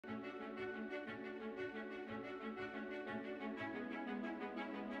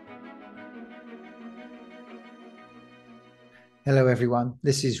Hello, everyone.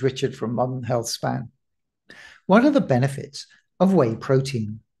 This is Richard from Modern Healthspan. What are the benefits of whey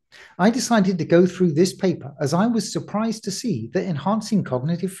protein? I decided to go through this paper as I was surprised to see that enhancing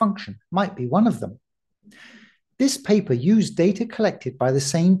cognitive function might be one of them. This paper used data collected by the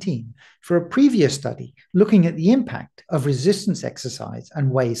same team for a previous study looking at the impact of resistance exercise and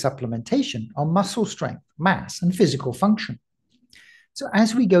whey supplementation on muscle strength, mass, and physical function. So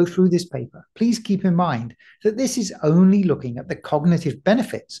as we go through this paper, please keep in mind that this is only looking at the cognitive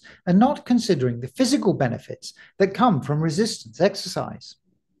benefits and not considering the physical benefits that come from resistance exercise.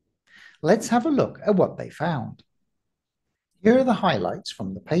 Let's have a look at what they found. Here are the highlights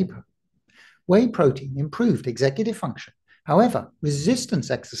from the paper. Whey protein improved executive function. However,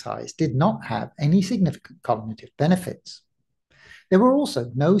 resistance exercise did not have any significant cognitive benefits. There were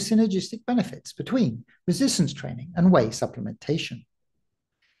also no synergistic benefits between resistance training and whey supplementation.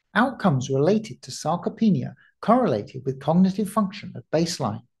 Outcomes related to sarcopenia correlated with cognitive function at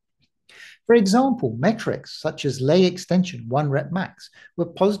baseline. For example, metrics such as lay extension 1 rep max were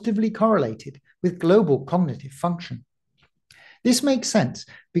positively correlated with global cognitive function. This makes sense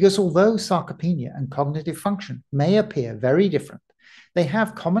because although sarcopenia and cognitive function may appear very different, they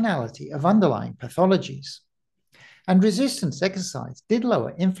have commonality of underlying pathologies. And resistance exercise did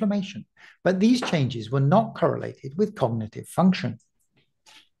lower inflammation, but these changes were not correlated with cognitive function.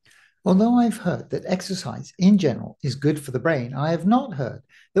 Although I've heard that exercise in general is good for the brain, I have not heard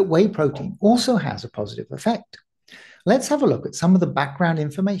that whey protein also has a positive effect. Let's have a look at some of the background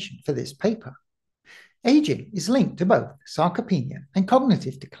information for this paper. Aging is linked to both sarcopenia and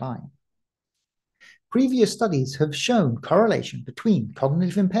cognitive decline. Previous studies have shown correlation between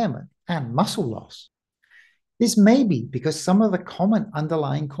cognitive impairment and muscle loss. This may be because some of the common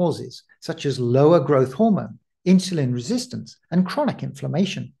underlying causes, such as lower growth hormone, insulin resistance, and chronic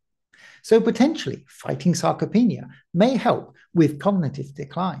inflammation. So potentially, fighting sarcopenia may help with cognitive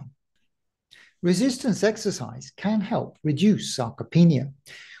decline. Resistance exercise can help reduce sarcopenia,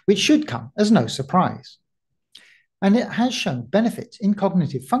 which should come as no surprise. And it has shown benefits in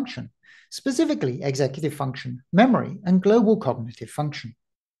cognitive function, specifically executive function, memory, and global cognitive function.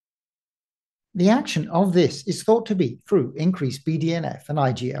 The action of this is thought to be through increased BDNF and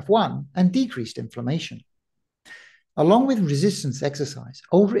IGF-1 and decreased inflammation. Along with resistance exercise,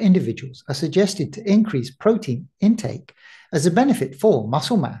 older individuals are suggested to increase protein intake as a benefit for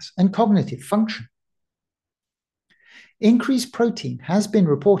muscle mass and cognitive function. Increased protein has been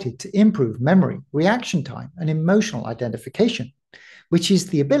reported to improve memory, reaction time, and emotional identification, which is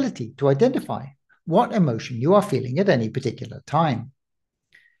the ability to identify what emotion you are feeling at any particular time.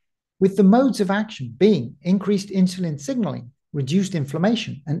 With the modes of action being increased insulin signaling, reduced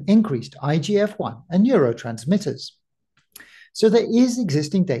inflammation, and increased IGF-1 and neurotransmitters. So there is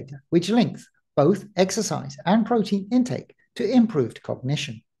existing data which links both exercise and protein intake to improved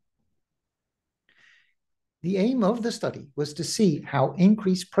cognition. The aim of the study was to see how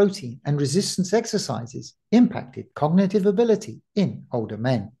increased protein and resistance exercises impacted cognitive ability in older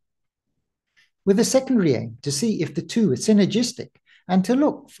men, with a secondary aim to see if the two are synergistic and to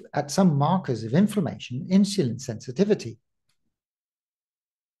look at some markers of inflammation and insulin sensitivity.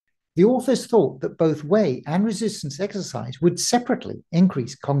 The authors thought that both whey and resistance exercise would separately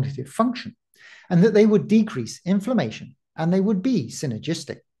increase cognitive function and that they would decrease inflammation and they would be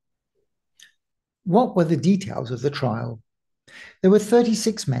synergistic. What were the details of the trial? There were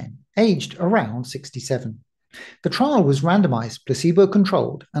 36 men aged around 67. The trial was randomized,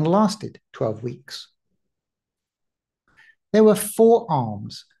 placebo-controlled, and lasted 12 weeks. There were 4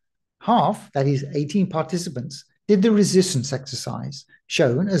 arms. Half, that is 18 participants, did the resistance exercise,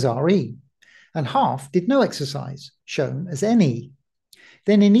 shown as RE, and half did no exercise, shown as NE.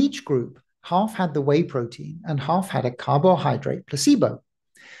 Then in each group, half had the whey protein and half had a carbohydrate placebo.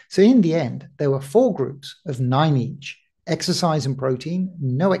 So in the end, there were 4 groups of 9 each: exercise and protein,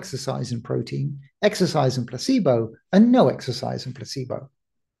 no exercise and protein, exercise and placebo, and no exercise and placebo.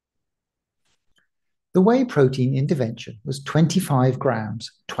 The whey protein intervention was 25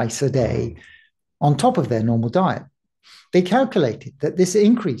 grams twice a day on top of their normal diet. They calculated that this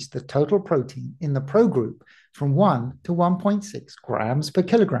increased the total protein in the pro group from 1 to 1.6 grams per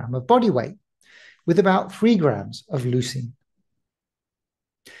kilogram of body weight, with about 3 grams of leucine.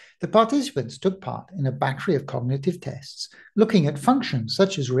 The participants took part in a battery of cognitive tests looking at functions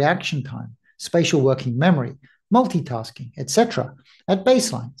such as reaction time, spatial working memory, multitasking, etc., at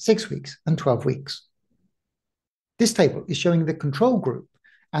baseline, 6 weeks and 12 weeks. This table is showing the control group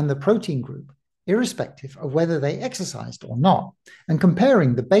and the protein group, irrespective of whether they exercised or not, and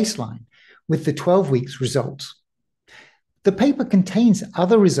comparing the baseline with the 12 weeks results. The paper contains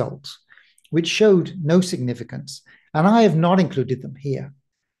other results which showed no significance and I have not included them here.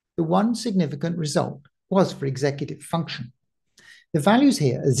 The one significant result was for executive function. The values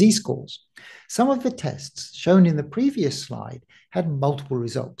here are z-scores. Some of the tests shown in the previous slide had multiple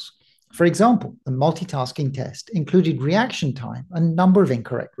results. For example, the multitasking test included reaction time and number of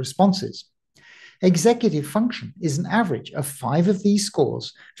incorrect responses. Executive function is an average of 5 of these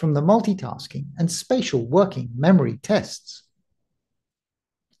scores from the multitasking and spatial working memory tests.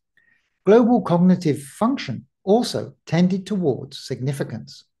 Global cognitive function also tended towards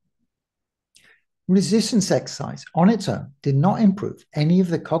significance. Resistance exercise on its own did not improve any of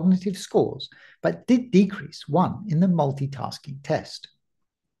the cognitive scores, but did decrease one in the multitasking test.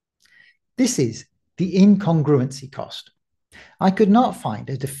 This is the incongruency cost. I could not find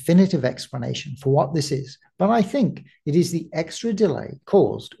a definitive explanation for what this is, but I think it is the extra delay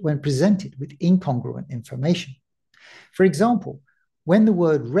caused when presented with incongruent information. For example, when the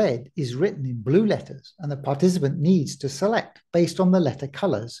word red is written in blue letters and the participant needs to select based on the letter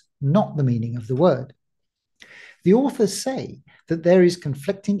colors, not the meaning of the word. The authors say that there is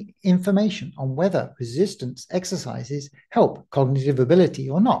conflicting information on whether resistance exercises help cognitive ability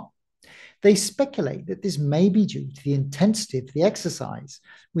or not. They speculate that this may be due to the intensity of the exercise,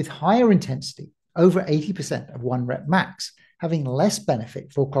 with higher intensity, over 80% of 1 rep max, having less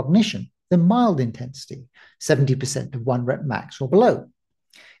benefit for cognition than mild intensity, 70% of 1 rep max or below.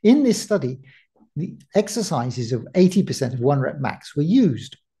 In this study, the exercises of 80% of 1 rep max were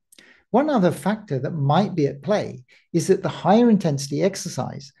used. One other factor that might be at play is that the higher intensity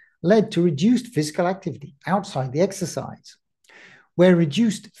exercise led to reduced physical activity outside the exercise, where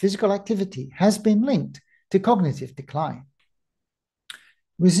reduced physical activity has been linked to cognitive decline.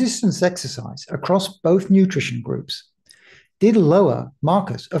 Resistance exercise across both nutrition groups did lower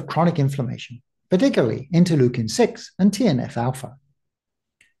markers of chronic inflammation, particularly interleukin-6 and TNF-alpha.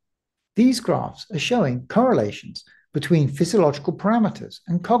 These graphs are showing correlations between physiological parameters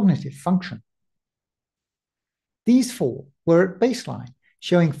and cognitive function. These 4 were at baseline,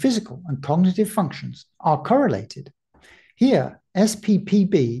 showing physical and cognitive functions are correlated. Here,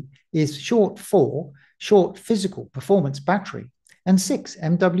 SPPB is short for short physical performance battery, and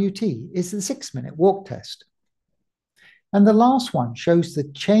 6-MWT is the 6-minute walk test. And the last one shows the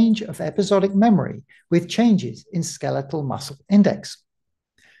change of episodic memory with changes in skeletal muscle index.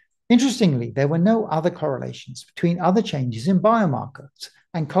 Interestingly, there were no other correlations between other changes in biomarkers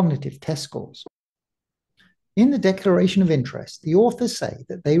and cognitive test scores. In the declaration of interest, the authors say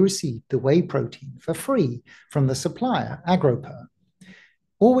that they received the whey protein for free from the supplier, AgroPer.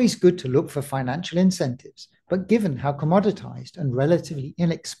 Always good to look for financial incentives, but given how commoditized and relatively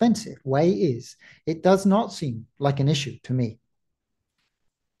inexpensive whey is, it does not seem like an issue to me.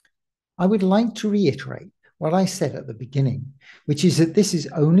 I would like to reiterate what I said at the beginning, which is that this is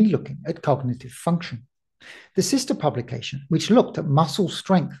only looking at cognitive function. The sister publication, which looked at muscle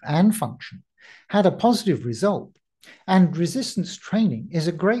strength and function, had a positive result, and resistance training is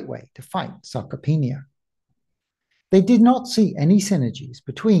a great way to fight sarcopenia. They did not see any synergies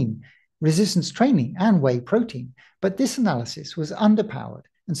between resistance training and whey protein, but this analysis was underpowered,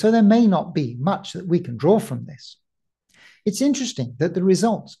 and so there may not be much that we can draw from this. It's interesting that the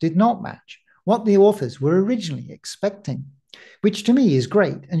results did not match what the authors were originally expecting, which to me is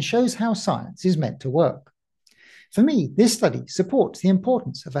great and shows how science is meant to work. For me, this study supports the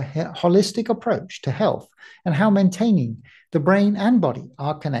importance of a holistic approach to health and how maintaining the brain and body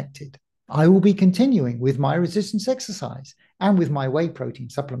are connected. I will be continuing with my resistance exercise and with my whey protein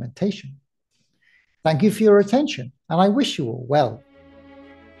supplementation. Thank you for your attention, and I wish you all well.